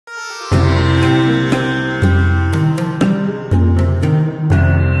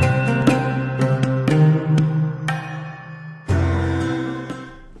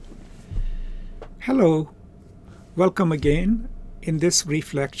Welcome again. In this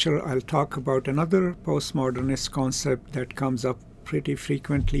brief lecture, I'll talk about another postmodernist concept that comes up pretty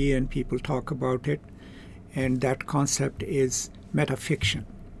frequently and people talk about it, and that concept is metafiction.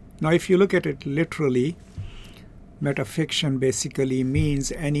 Now, if you look at it literally, metafiction basically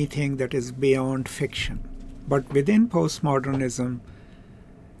means anything that is beyond fiction. But within postmodernism,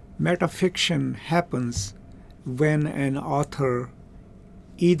 metafiction happens when an author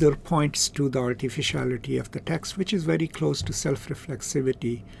either points to the artificiality of the text, which is very close to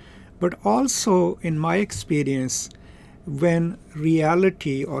self-reflexivity, but also, in my experience, when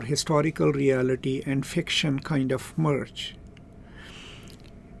reality or historical reality and fiction kind of merge.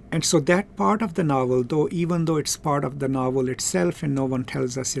 And so that part of the novel, even though it's part of the novel itself and no one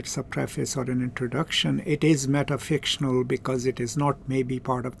tells us it's a preface or an introduction, it is metafictional because it is not maybe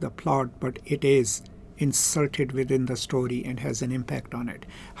part of the plot, but it is inserted within the story and has an impact on it.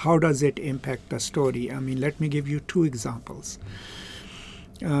 How does it impact the story? I mean, let me give you two examples.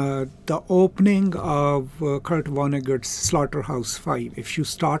 The opening of Kurt Vonnegut's Slaughterhouse-Five, if you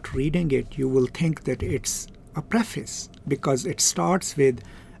start reading it, you will think that it's a preface because it starts with,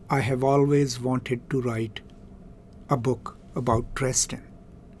 I have always wanted to write a book about Dresden.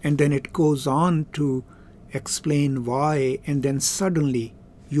 And then it goes on to explain why, and then suddenly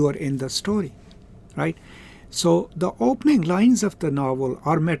you are in the story. Right? So the opening lines of the novel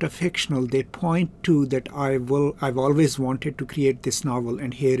are metafictional. They point to that I've always wanted to create this novel,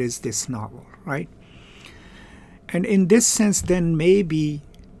 and here is this novel, right? And in this sense, then maybe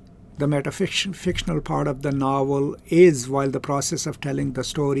the fictional part of the novel is, while the process of telling the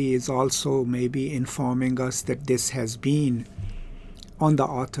story is also maybe informing us that this has been on the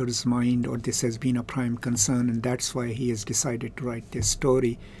author's mind, or this has been a prime concern, and that's why he has decided to write this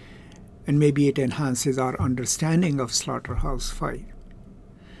story. And maybe it enhances our understanding of Slaughterhouse-Five.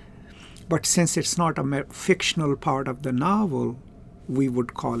 But since it's not a fictional part of the novel, we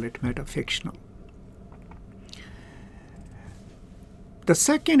would call it metafictional. The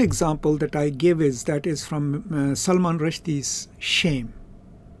second example that I give is from Salman Rushdie's Shame,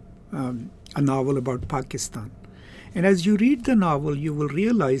 a novel about Pakistan. And as you read the novel, you will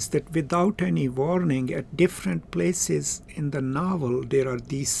realize that without any warning, at different places in the novel, there are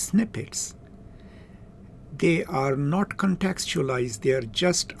these snippets. They are not contextualized. They are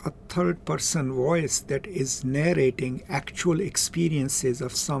just a third-person voice that is narrating actual experiences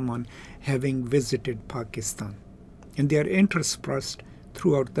of someone having visited Pakistan. And they are interspersed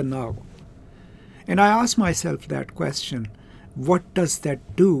throughout the novel. And I ask myself that question, what does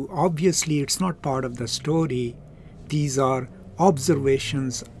that do? Obviously, it's not part of the story. These are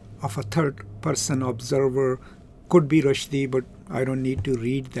observations of a third-person observer. Could be Rushdie, but I don't need to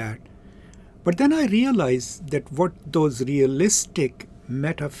read that. But then I realize that what those realistic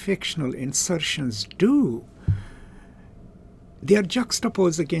metafictional insertions do, they are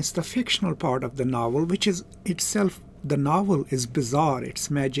juxtaposed against the fictional part of the novel, which is itself, the novel is bizarre. It's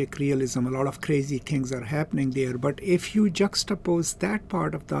magic realism. A lot of crazy things are happening there. But if you juxtapose that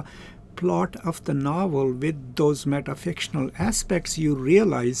part of the plot of the novel with those metafictional aspects, you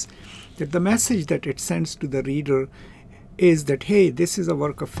realize that the message that it sends to the reader is that, hey, this is a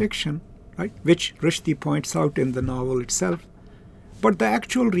work of fiction, right? Which Rushdie points out in the novel itself. But the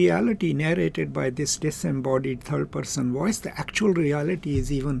actual reality narrated by this disembodied third-person voice, the actual reality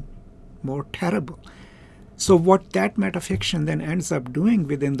is even more terrible. So what that metafiction then ends up doing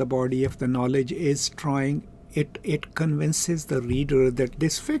within the body of the knowledge is it convinces the reader that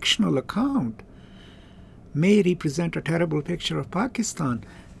this fictional account may represent a terrible picture of Pakistan,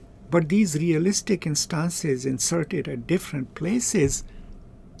 but these realistic instances inserted at different places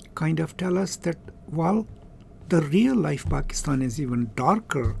kind of tell us that, well, the real life Pakistan is even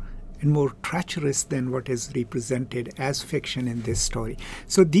darker and more treacherous than what is represented as fiction in this story.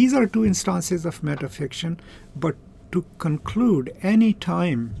 So these are two instances of metafiction, but to conclude, any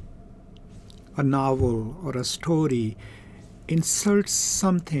time a novel or a story inserts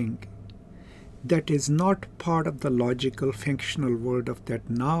something that is not part of the logical fictional world of that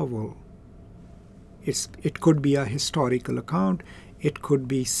novel, it could be a historical account, it could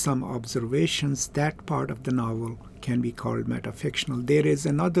be some observations, that part of the novel can be called metafictional. There is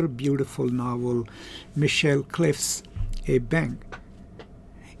another beautiful novel, Michelle Cliff's A Bank,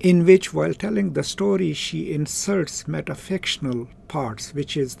 in which, while telling the story, she inserts metafictional parts,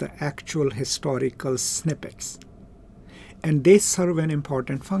 which is the actual historical snippets. And they serve an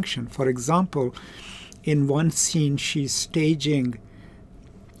important function. For example, in one scene, she's staging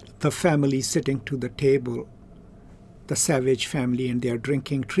the family sitting to the table, the Savage family, and they are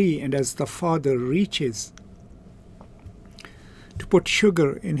drinking tea. And as the father reaches to put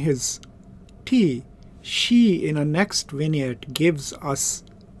sugar in his tea, she, in a next vignette, gives us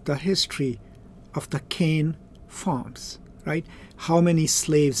the history of the cane farms, right? How many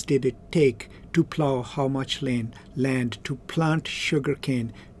slaves did it take to plow how much land, to plant sugar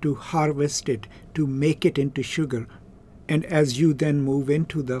cane, to harvest it, to make it into sugar? And as you then move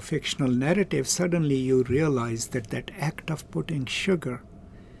into the fictional narrative, suddenly you realize that that act of putting sugar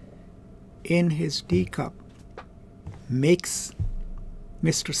in his teacup makes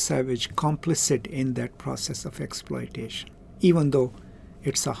Mr. Savage complicit in that process of exploitation, even though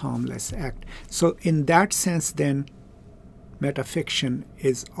it's a harmless act. So in that sense, then, metafiction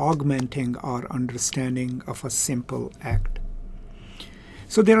is augmenting our understanding of a simple act.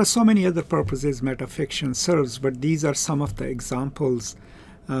 So there are so many other purposes metafiction serves, but these are some of the examples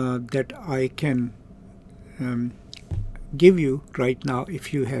that I can give you right now.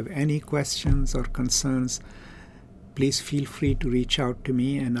 If you have any questions or concerns, please feel free to reach out to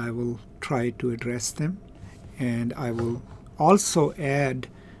me and I will try to address them. And I will also add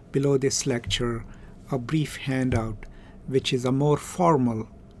below this lecture a brief handout, which is a more formal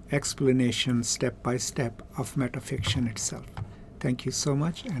explanation step by step of metafiction itself. Thank you so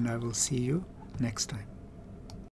much, and I will see you next time.